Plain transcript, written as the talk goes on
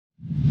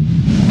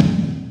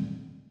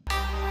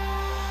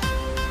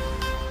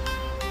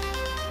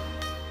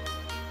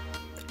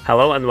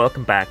Hello and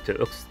welcome back to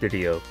Ook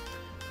Studio.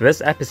 This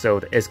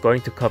episode is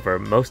going to cover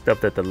most of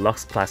the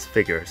Deluxe Class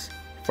figures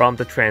from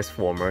the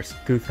Transformers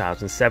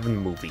 2007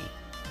 movie.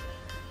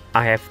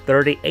 I have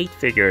 38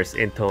 figures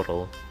in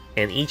total,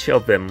 and each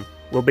of them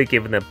will be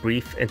given a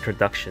brief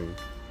introduction,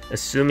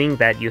 assuming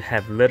that you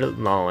have little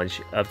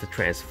knowledge of the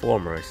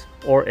Transformers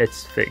or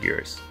its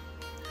figures.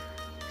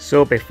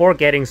 So before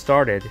getting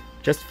started,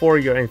 just for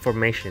your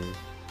information,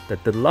 the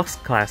Deluxe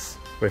Class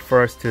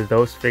refers to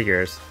those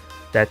figures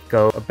that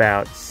go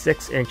about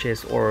 6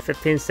 inches or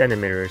 15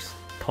 centimeters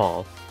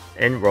tall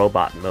in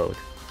robot mode.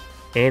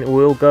 And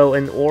we'll go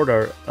in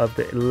order of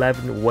the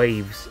 11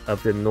 waves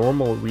of the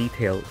normal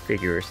retail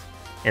figures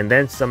and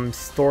then some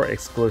store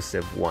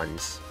exclusive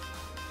ones.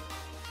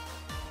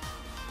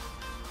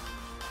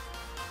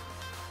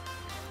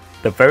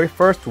 The very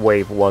first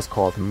wave was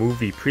called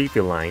Movie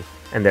Preview Line,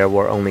 and there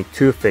were only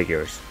 2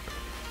 figures.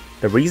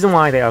 The reason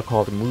why they are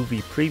called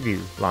Movie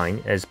Preview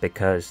Line is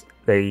because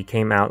they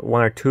came out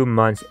 1 or 2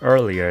 months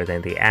earlier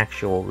than the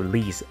actual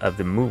release of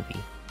the movie.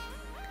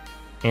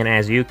 And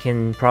as you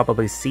can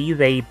probably see,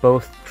 they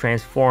both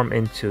transform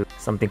into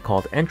something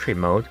called Entry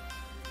Mode,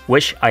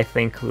 which I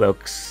think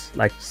looks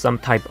like some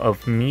type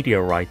of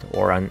meteorite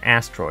or an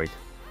asteroid.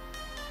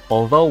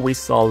 Although we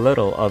saw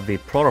little of the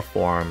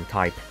Protoform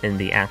type in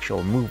the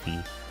actual movie,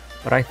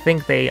 but I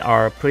think they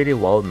are pretty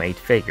well made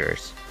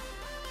figures.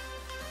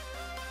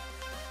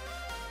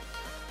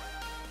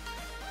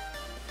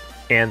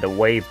 And the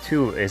wave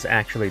 2 is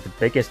actually the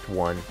biggest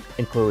one,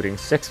 including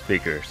 6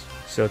 figures.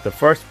 So the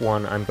first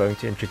one I'm going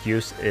to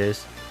introduce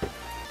is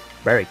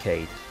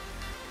Barricade.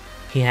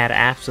 He had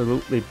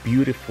absolutely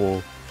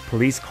beautiful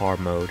police car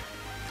mode,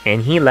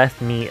 and he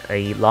left me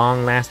a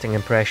long-lasting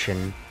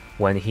impression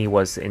when he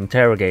was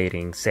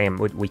interrogating Sam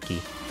Witwicky.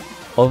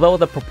 Although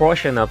the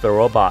proportion of the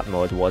robot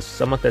mode was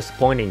somewhat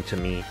disappointing to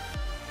me,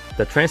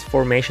 the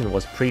transformation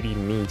was pretty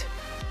neat,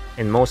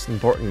 and most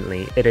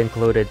importantly, it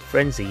included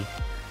Frenzy,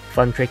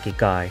 fun tricky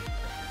guy.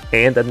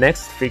 And the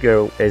next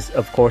figure is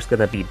of course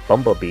gonna be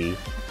Bumblebee,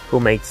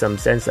 who made some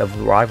sense of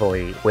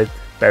rivalry with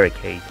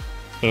Barricade.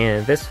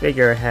 And this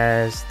figure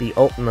has the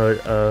ult mode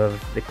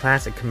of the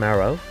classic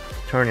Camaro.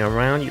 Turning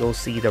around, you'll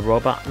see the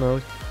robot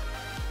mode,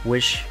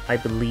 which I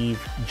believe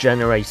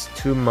generates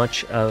too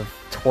much of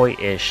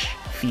toy-ish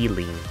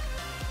feeling,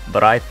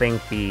 but I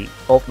think the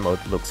ult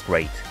mode looks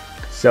great.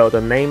 So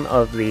the name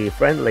of the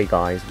friendly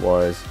guys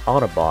was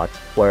Autobot,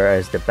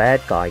 whereas the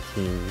bad guy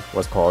team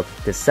was called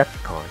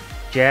Decepticon.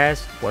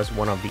 Jazz was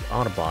one of the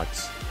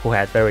Autobots who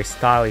had very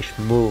stylish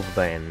move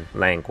and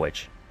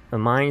language.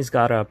 Mine's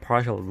got a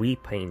partial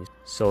repaint,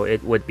 so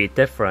it would be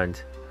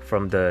different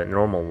from the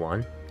normal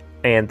one.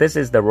 And this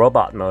is the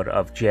robot mode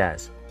of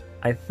Jazz.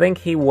 I think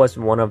he was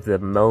one of the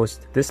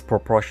most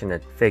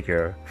disproportionate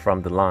figure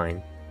from the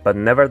line, but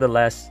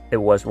nevertheless it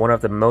was one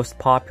of the most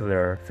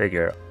popular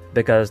figure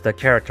because the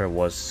character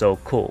was so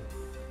cool.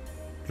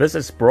 This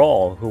is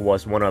Brawl, who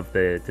was one of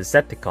the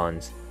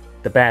Decepticons,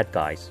 the bad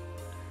guys.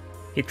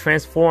 He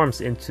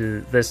transforms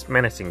into this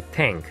menacing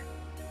tank,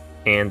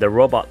 and the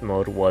robot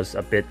mode was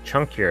a bit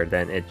chunkier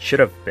than it should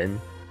have been,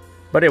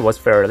 but it was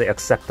fairly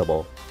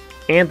acceptable.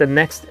 And the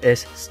next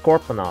is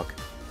Scorponok,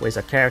 who is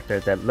a character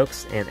that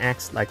looks and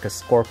acts like a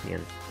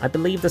scorpion. I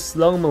believe the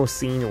slow-mo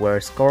scene where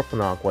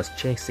Scorponok was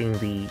chasing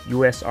the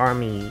US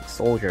Army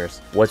soldiers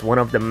was one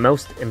of the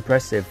most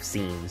impressive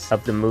scenes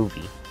of the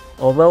movie.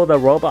 Although the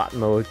robot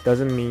mode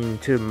doesn't mean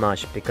too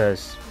much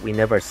because we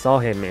never saw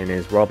him in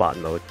his robot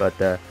mode, but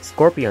the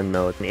Scorpion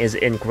mode is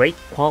in great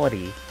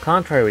quality,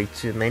 contrary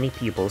to many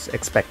people's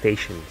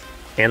expectations.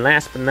 And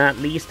last but not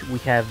least, we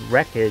have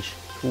Wreckage,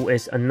 who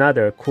is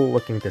another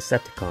cool-looking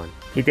Decepticon.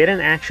 He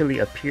didn't actually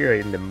appear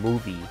in the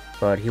movie,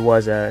 but he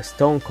was a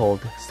Stone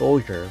Cold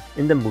soldier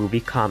in the movie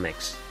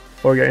comics.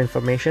 For your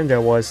information, there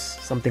was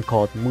something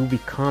called movie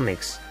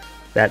comics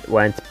that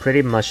went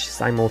pretty much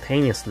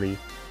simultaneously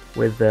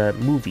with the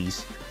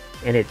movies,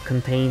 and it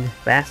contained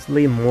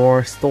vastly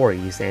more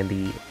stories than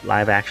the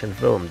live-action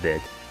film did.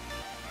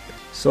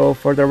 So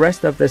for the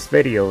rest of this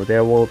video,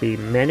 there will be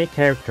many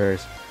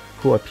characters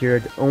who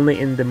appeared only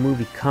in the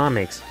movie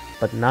comics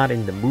but not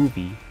in the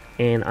movie,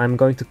 and I'm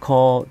going to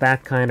call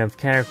that kind of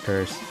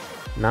characters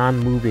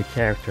non-movie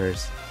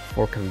characters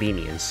for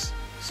convenience.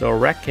 So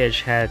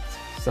Wreckage had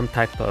some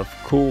type of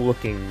cool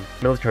looking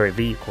military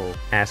vehicle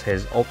as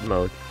his ult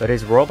mode, but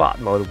his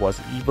robot mode was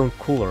even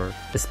cooler,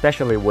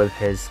 especially with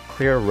his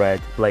clear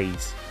red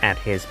blades at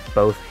his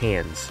both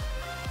hands.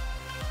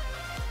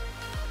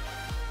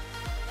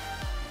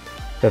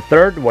 The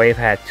third wave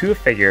had 2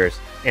 figures,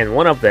 and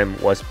one of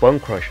them was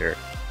Bonecrusher.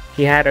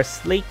 He had a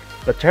sleek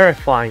but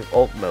terrifying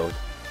ult mode,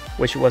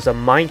 which was a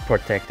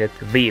mind-protected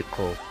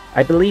vehicle.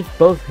 I believe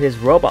both his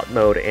robot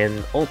mode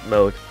and ult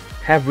mode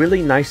have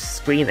really nice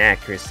screen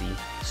accuracy,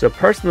 so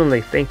personally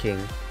thinking,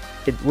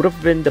 it would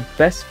have been the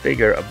best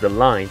figure of the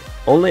line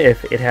only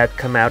if it had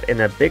come out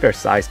in a bigger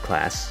size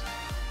class.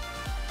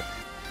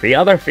 The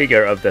other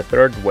figure of the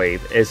third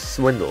wave is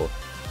Swindle.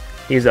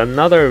 He's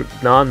another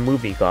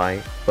non-movie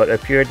guy, but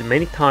appeared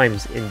many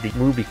times in the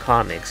movie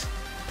comics,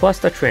 plus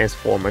the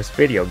Transformers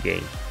video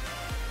game.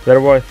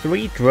 There were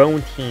 3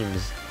 drone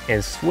teams,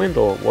 and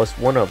Swindle was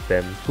one of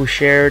them, who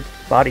shared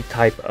body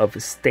type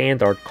of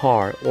standard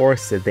car or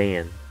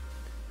sedan.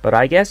 But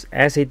I guess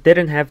as he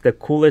didn't have the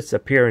coolest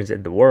appearance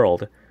in the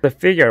world, the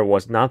figure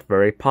was not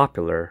very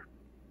popular.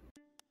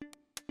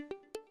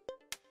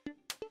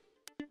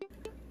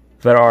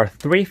 There are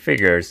 3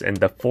 figures in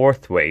the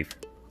 4th wave.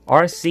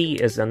 Arcee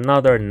is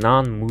another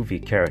non-movie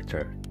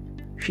character.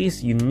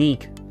 She's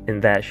unique in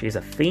that she's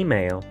a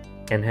female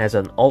and has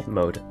an alt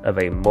mode of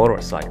a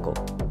motorcycle.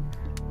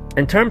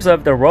 In terms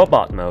of the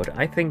robot mode,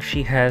 I think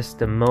she has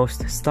the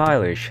most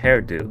stylish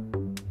hairdo.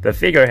 The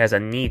figure has a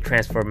neat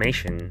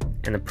transformation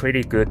and a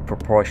pretty good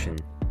proportion.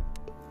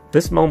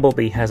 This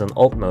Bumblebee has an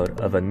alt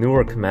mode of a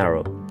newer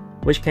Camaro,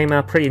 which came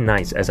out pretty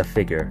nice as a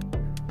figure.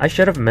 I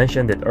should have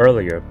mentioned it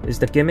earlier, is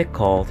the gimmick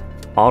called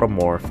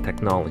Automorph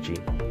technology.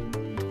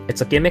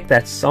 It's a gimmick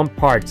that some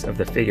parts of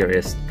the figure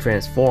is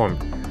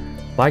transformed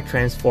by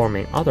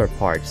transforming other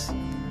parts,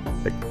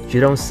 but you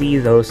don't see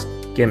those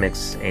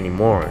gimmicks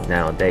anymore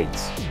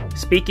nowadays.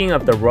 Speaking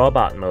of the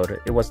robot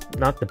mode, it was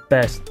not the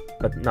best,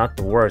 but not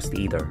the worst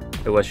either.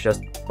 It was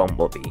just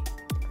Bumblebee.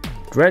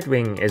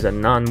 Dreadwing is a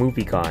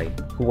non-movie guy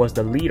who was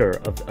the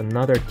leader of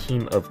another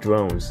team of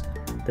drones,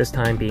 this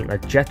time being a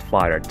jet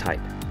fighter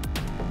type.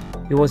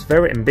 He was a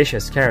very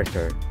ambitious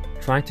character,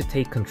 trying to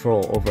take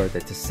control over the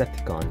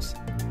Decepticons.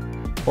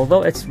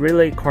 Although it's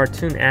really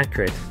cartoon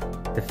accurate,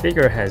 the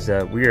figure has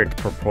a weird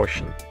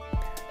proportion.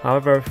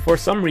 However, for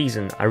some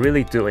reason, I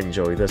really do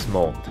enjoy this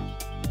mold.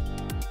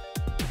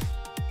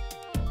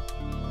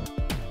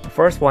 The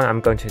first one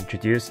I'm going to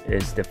introduce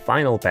is the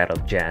Final Battle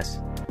Jazz.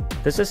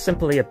 This is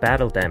simply a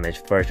battle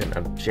damage version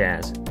of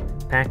Jazz,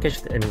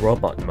 packaged in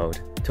robot mode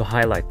to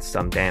highlight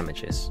some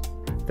damages.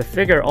 The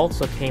figure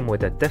also came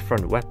with a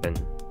different weapon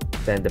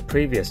than the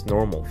previous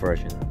normal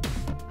version.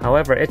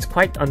 However, it's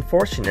quite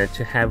unfortunate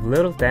to have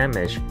little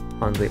damage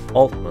on the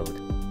alt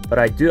mode, but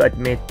I do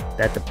admit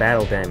that the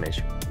battle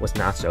damage was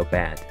not so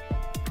bad.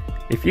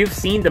 If you've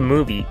seen the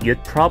movie,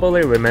 you'd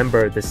probably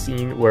remember the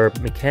scene where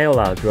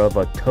Michaela drove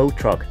a tow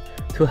truck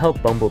to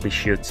help Bumblebee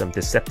shoot some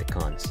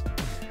Decepticons.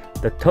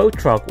 The tow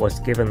truck was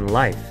given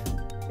life,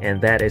 and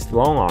that is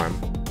Longarm,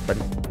 but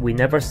we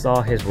never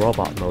saw his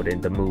robot mode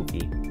in the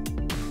movie.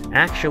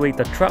 Actually,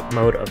 the truck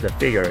mode of the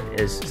figure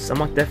is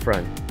somewhat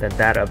different than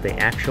that of the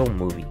actual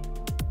movie.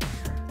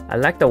 I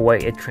like the way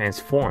it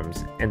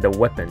transforms and the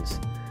weapons,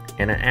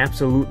 and an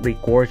absolutely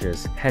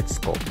gorgeous head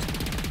sculpt.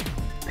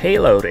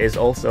 Payload is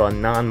also a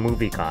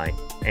non-movie guy,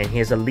 and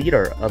he is a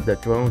leader of the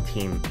drone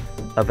team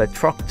of a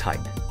truck type.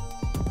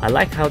 I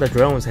like how the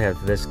drones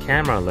have this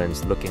camera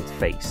lens looking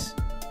face.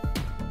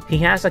 He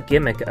has a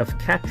gimmick of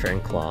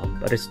capturing claw,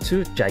 but it's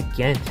too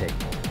gigantic,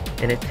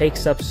 and it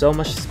takes up so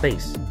much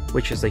space,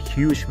 which is a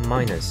huge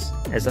minus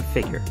as a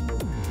figure.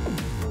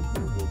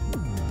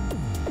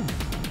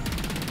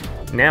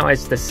 Now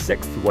it's the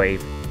 6th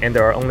wave, and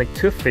there are only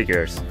 2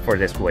 figures for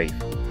this wave.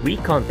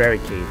 Recon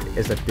Barricade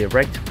is a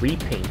direct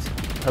repaint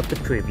of the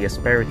previous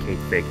Barricade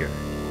figure.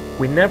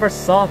 We never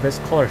saw this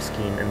color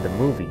scheme in the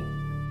movie,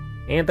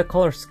 and the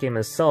color scheme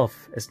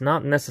itself is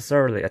not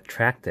necessarily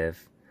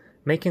attractive,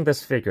 making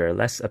this figure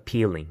less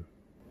appealing.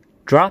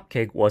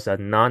 Dropkick was a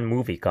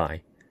non-movie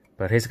guy,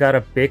 but he's got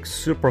a big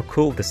super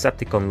cool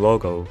Decepticon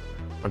logo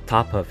on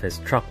top of his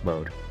truck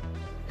mode.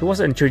 He was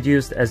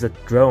introduced as a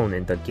drone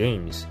in the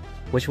games,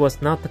 which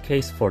was not the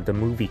case for the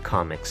movie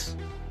comics.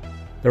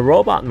 The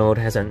robot mode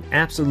has an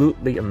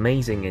absolutely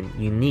amazing and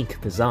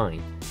unique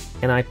design,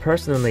 and I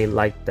personally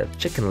like the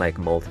chicken leg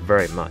mold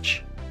very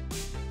much.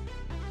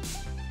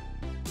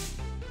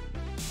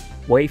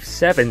 Wave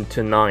 7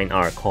 to 9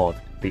 are called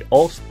the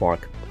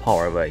Allspark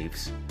Power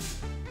Waves.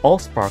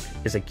 Allspark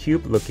is a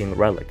cube-looking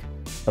relic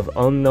of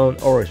unknown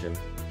origin,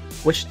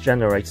 which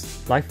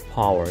generates life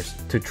powers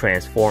to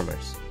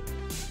Transformers.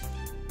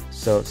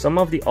 So some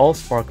of the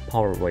Allspark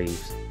Power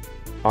Waves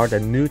are the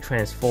new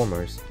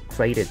Transformers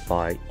created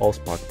by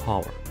Allspark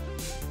Power.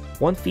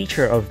 One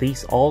feature of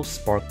these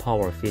Allspark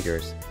Power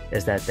figures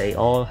is that they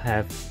all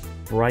have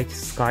bright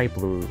sky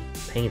blue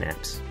paint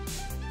apps,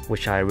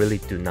 which I really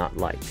do not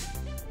like.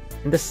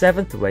 In the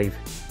 7th wave,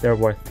 there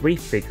were 3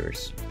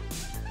 figures.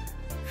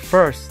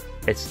 First,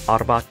 it's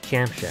Autobot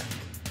Camshaft.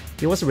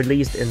 He was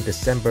released in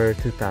December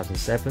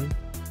 2007,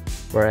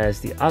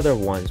 whereas the other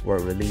ones were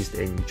released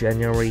in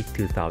January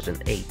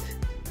 2008.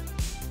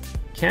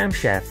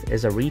 Camshaft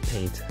is a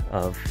repaint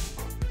of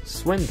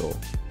Swindle,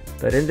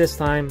 but in this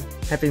time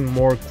having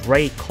more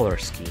gray color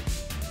scheme.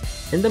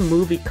 In the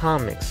movie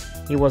comics,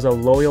 he was a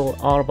loyal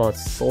Autobot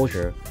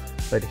soldier,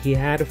 but he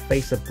had to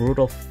face a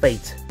brutal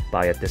fate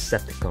by a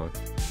Decepticon.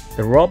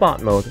 The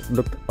robot mode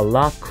looked a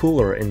lot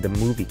cooler in the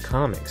movie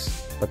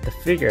comics, but the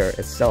figure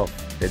itself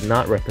did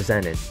not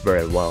represent it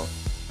very well.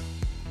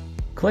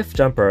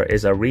 Cliffjumper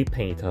is a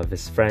repaint of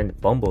his friend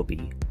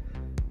Bumblebee,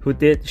 who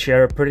did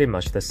share pretty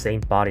much the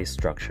same body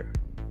structure.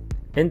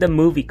 In the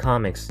movie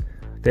comics,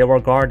 they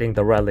were guarding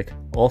the relic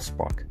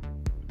Allspark.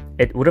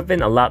 It would have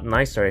been a lot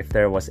nicer if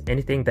there was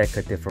anything that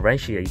could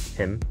differentiate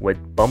him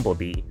with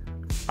Bumblebee,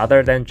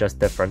 other than just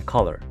different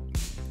color.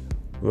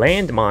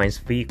 Landmine's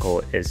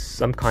vehicle is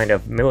some kind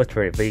of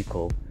military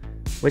vehicle,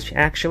 which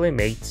actually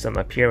made some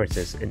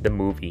appearances in the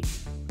movie,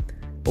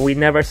 but we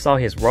never saw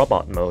his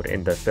robot mode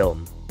in the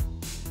film.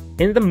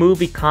 In the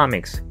movie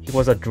comics, he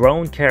was a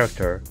drone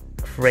character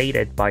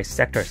created by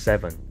Sector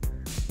 7,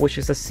 which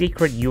is a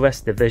secret US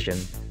division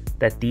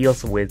that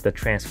deals with the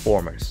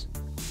Transformers.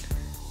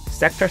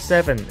 Sector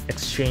 7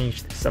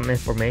 exchanged some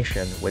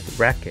information with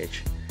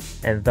Wreckage,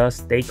 and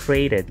thus they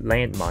created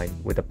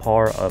Landmine with the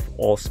power of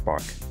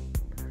Allspark.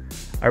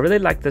 I really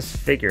like this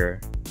figure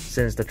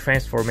since the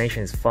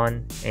transformation is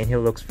fun and he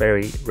looks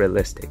very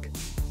realistic.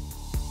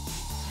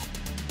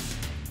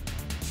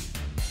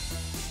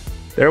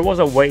 There was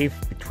a wave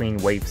between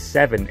wave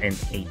 7 and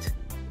 8,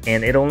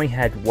 and it only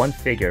had one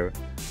figure,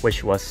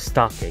 which was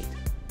Stockade.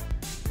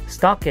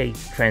 Stockade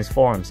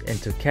transforms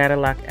into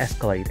Cadillac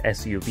Escalade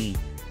SUV,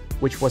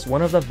 which was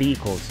one of the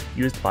vehicles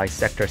used by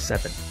Sector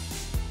 7.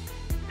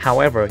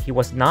 However, he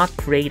was not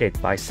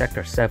created by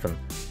Sector 7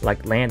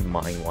 like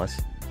Landmine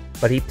was,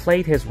 but he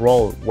played his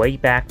role way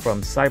back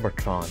from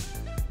Cybertron,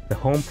 the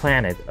home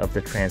planet of the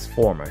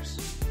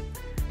Transformers.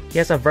 He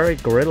has a very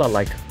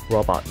gorilla-like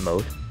robot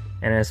mode,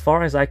 and as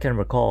far as I can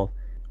recall,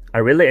 I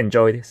really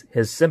enjoyed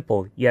his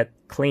simple yet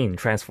clean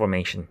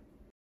transformation.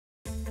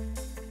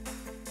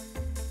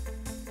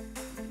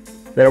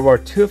 There were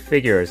two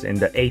figures in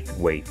the 8th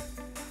wave.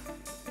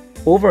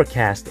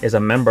 Overcast is a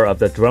member of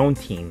the drone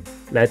team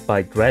led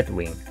by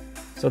Dreadwing,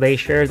 so they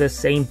share the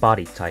same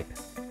body type.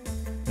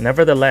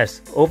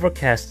 Nevertheless,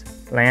 Overcast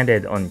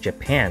landed on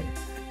Japan,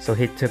 so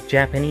he took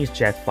Japanese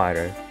jet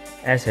fighter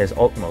as his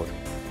ult mode,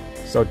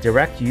 so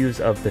direct use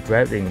of the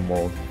Dreadwing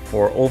mode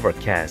for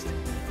Overcast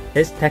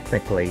is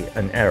technically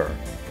an error.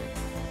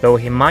 Though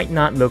he might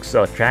not look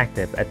so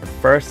attractive at the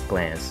first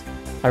glance,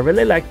 I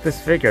really like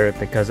this figure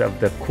because of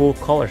the cool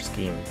color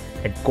scheme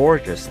and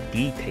gorgeous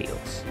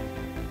details.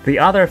 The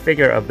other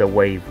figure of the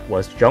wave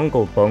was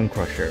Jungle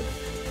Bonecrusher,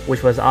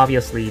 which was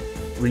obviously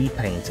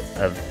repaint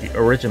of the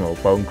original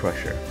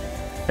Bonecrusher.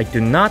 I do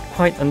not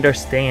quite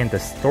understand the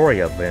story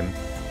of him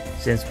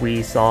since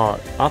we saw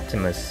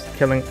Optimus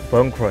killing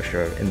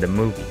Bonecrusher in the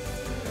movie,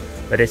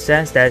 but it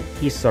says that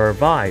he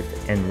survived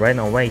and ran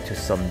away to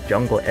some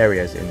jungle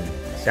areas in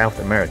South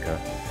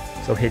America,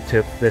 so he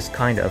took this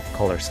kind of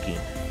color scheme.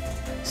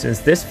 Since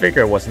this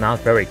figure was not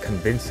very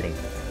convincing,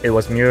 it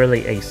was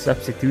merely a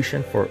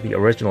substitution for the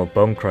original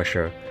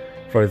Bonecrusher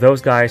for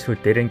those guys who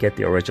didn't get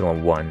the original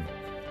one.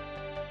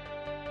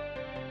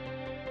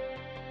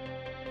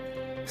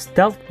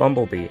 Stealth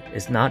Bumblebee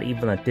is not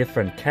even a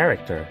different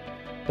character,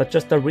 but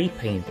just a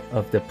repaint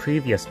of the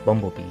previous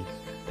Bumblebee,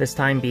 this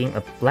time being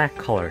a black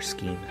color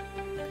scheme.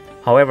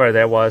 However,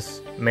 there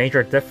was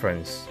major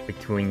difference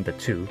between the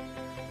two.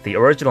 The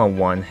original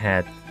one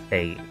had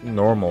a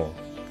normal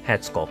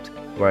head sculpt,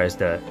 whereas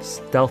the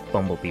Stealth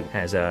Bumblebee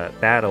has a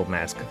battle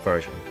mask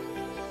version.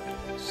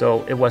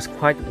 So it was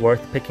quite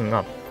worth picking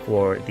up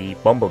for the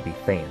Bumblebee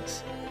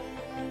fans.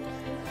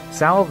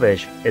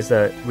 Salvage is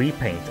a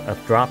repaint of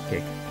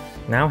Dropkick,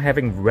 now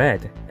having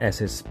red as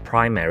his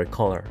primary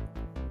color.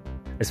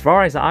 As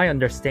far as I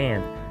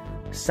understand,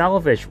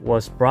 Salvage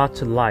was brought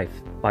to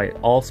life by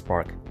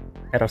Allspark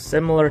at a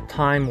similar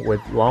time with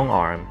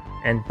Longarm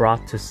and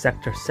brought to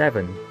Sector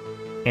 7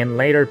 and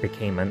later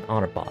became an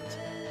Autobot.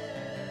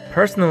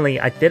 Personally,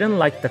 I didn't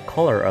like the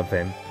color of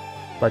him,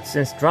 but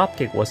since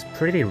Dropkick was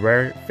pretty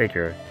rare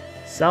figure,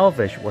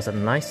 Salvage was a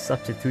nice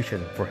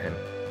substitution for him.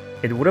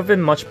 It would have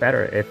been much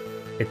better if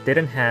it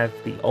didn't have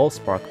the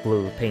Allspark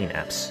blue paint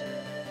apps.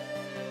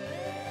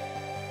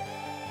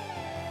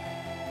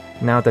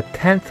 Now the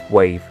 10th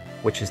wave,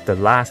 which is the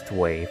last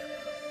wave,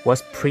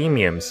 was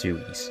Premium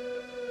Series.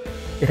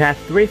 It had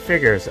 3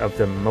 figures of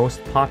the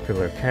most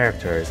popular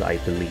characters, I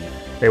believe.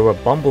 They were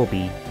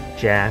Bumblebee,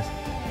 Jazz,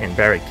 and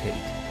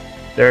Barricade.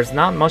 There's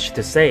not much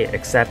to say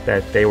except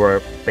that they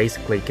were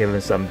basically given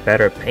some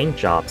better paint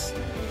jobs,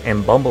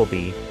 and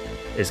Bumblebee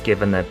is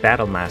given a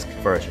battle mask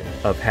version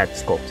of head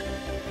sculpt.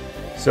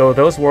 So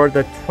those were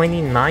the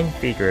 29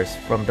 figures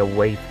from the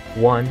wave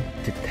 1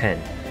 to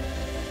 10.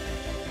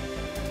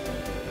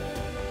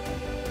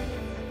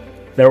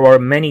 There were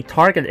many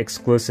Target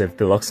exclusive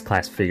Deluxe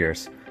Class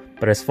figures,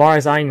 but as far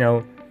as I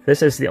know,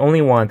 this is the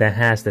only one that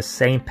has the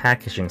same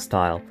packaging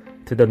style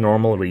to the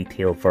normal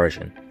retail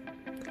version.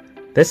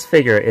 This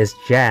figure is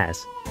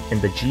Jazz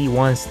in the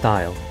G1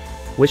 style,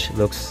 which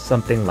looks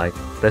something like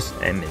this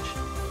image.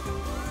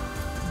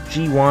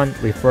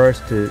 G1 refers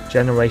to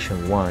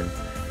Generation 1,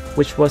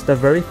 which was the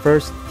very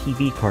first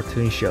TV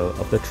cartoon show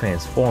of the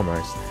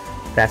Transformers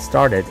that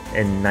started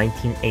in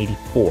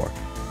 1984.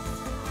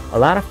 A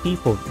lot of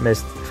people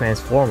missed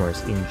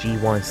Transformers in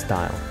G1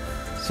 style,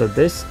 so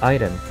this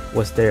item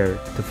was there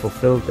to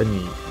fulfill the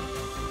need.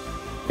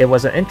 It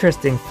was an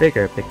interesting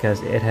figure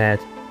because it had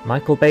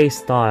Michael Bay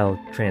style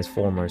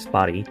Transformers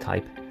body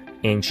type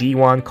in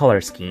G1 color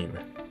scheme.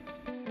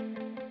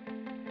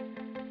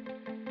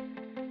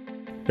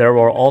 There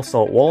were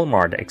also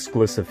Walmart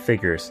exclusive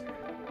figures,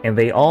 and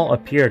they all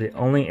appeared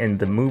only in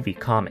the movie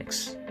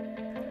comics.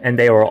 And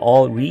they were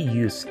all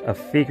reuse of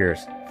figures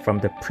from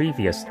the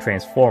previous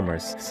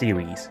Transformers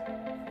series.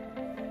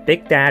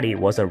 Big Daddy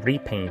was a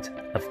repaint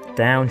of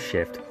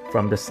Downshift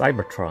from the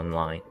Cybertron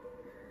line.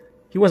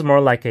 He was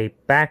more like a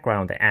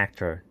background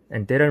actor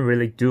and didn't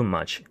really do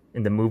much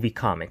in the movie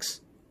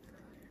comics.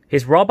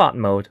 His robot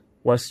mode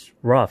was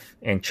rough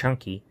and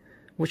chunky,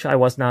 which I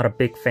was not a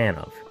big fan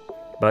of.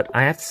 But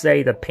I have to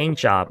say the paint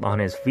job on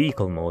his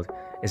vehicle mode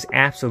is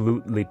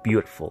absolutely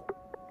beautiful.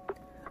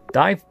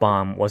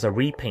 Divebomb was a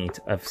repaint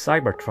of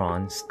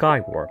Cybertron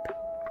Skywarp.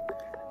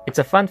 It's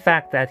a fun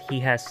fact that he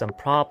has some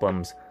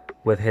problems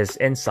with his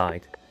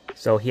inside,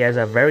 so he has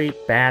a very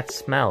bad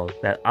smell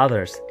that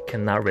others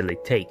cannot really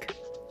take.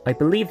 I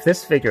believe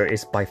this figure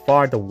is by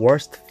far the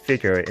worst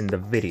figure in the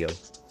video,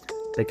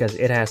 because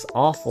it has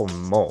awful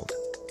mold.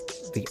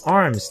 The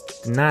arms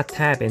do not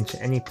tap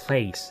into any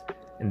place,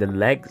 and the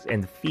legs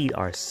and feet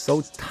are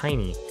so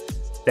tiny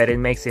that it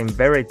makes him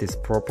very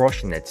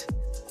disproportionate,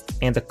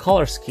 and the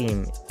color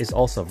scheme is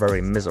also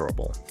very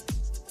miserable.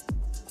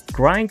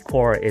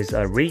 Grindcore is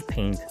a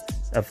repaint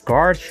of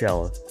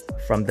Guardshell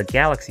from the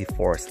Galaxy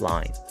Force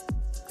line.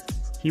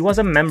 He was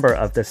a member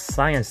of the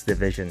science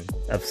division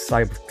of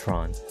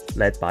Cybertron,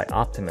 led by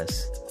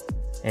Optimus,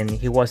 and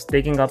he was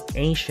digging up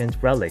ancient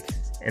relic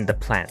in the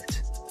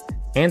planet.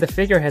 And the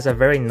figure has a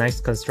very nice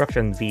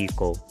construction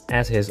vehicle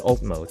as his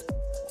ult mode,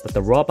 but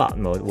the robot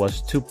mode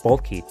was too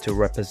bulky to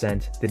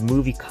represent the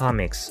movie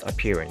comics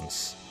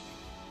appearance.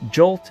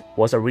 Jolt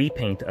was a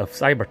repaint of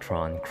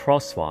Cybertron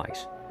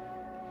Crosswise.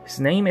 His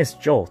name is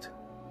Jolt,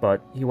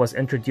 but he was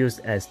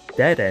introduced as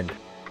Dead End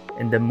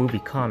in the movie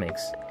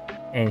comics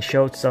and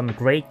showed some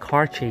great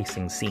car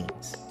chasing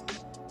scenes.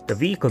 The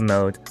vehicle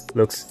mode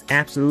looks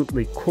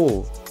absolutely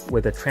cool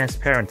with a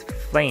transparent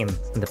flame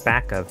on the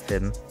back of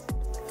him,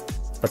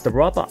 but the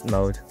robot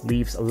mode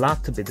leaves a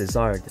lot to be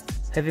desired,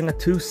 having a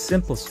too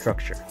simple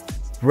structure.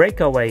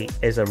 Breakaway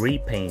is a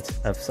repaint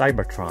of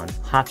Cybertron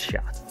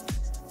Hotshot.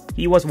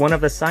 He was one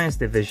of the science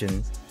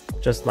division,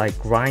 just like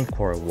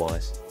Grindcore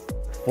was.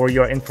 For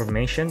your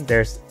information,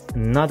 there's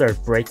another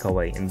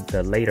Breakaway in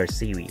the later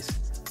series,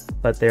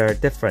 but they are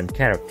different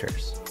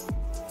characters.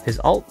 His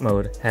alt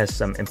mode has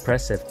some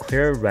impressive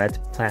clear red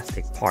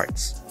plastic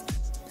parts,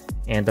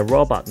 and the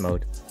robot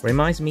mode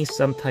reminds me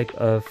some type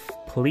of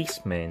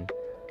policeman,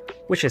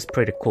 which is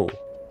pretty cool.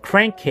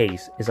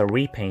 Crankcase is a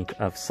repaint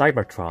of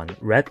Cybertron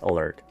Red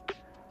Alert.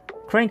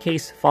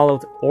 Crankcase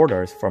followed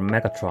orders from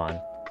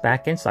Megatron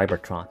back in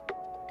Cybertron.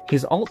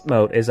 His alt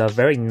mode is a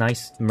very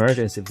nice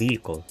emergency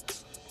vehicle,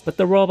 but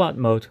the robot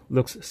mode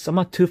looks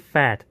somewhat too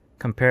fat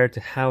compared to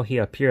how he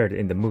appeared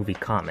in the movie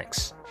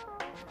comics.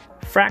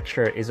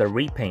 Fracture is a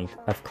repaint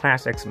of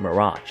Classics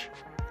Mirage.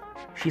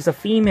 She's a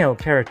female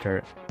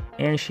character,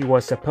 and she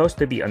was supposed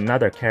to be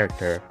another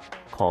character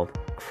called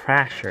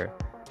Crasher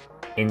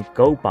in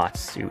GoBots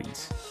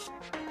series.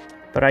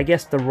 But I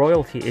guess the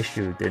royalty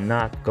issue did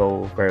not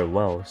go very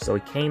well, so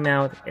it came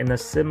out in a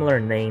similar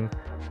name,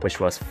 which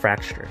was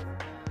Fracture.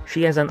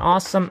 She has an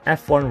awesome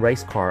F1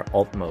 race car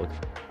alt mode,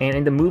 and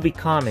in the movie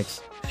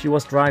comics, she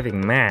was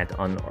driving mad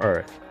on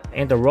Earth.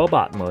 And the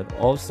robot mode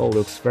also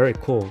looks very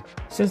cool,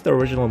 since the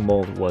original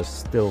mold was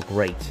still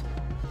great.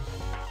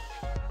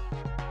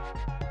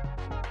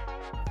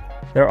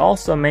 There are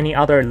also many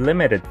other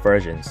limited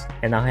versions,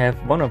 and I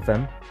have one of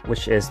them,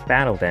 which is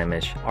Battle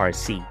Damage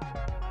Arcee.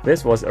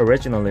 This was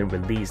originally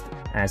released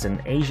as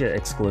an Asia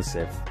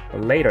exclusive,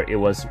 but later it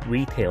was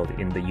retailed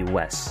in the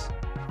US.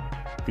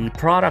 The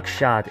product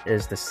shot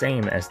is the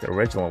same as the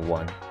original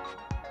one,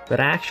 but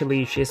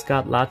actually she's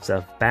got lots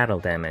of battle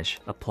damage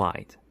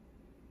applied.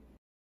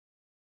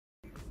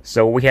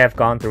 So we have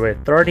gone through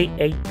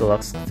 38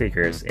 deluxe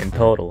figures in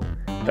total.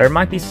 There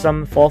might be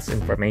some false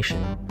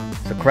information,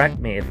 so correct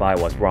me if I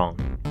was wrong.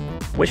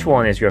 Which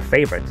one is your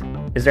favorite?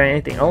 Is there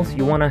anything else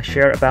you want to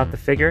share about the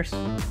figures?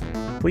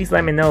 Please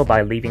let me know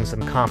by leaving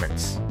some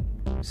comments.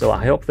 So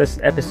I hope this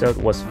episode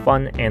was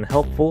fun and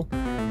helpful,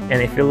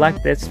 and if you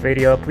liked this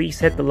video, please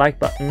hit the like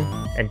button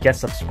and get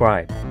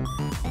subscribed.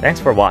 Thanks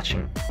for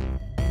watching.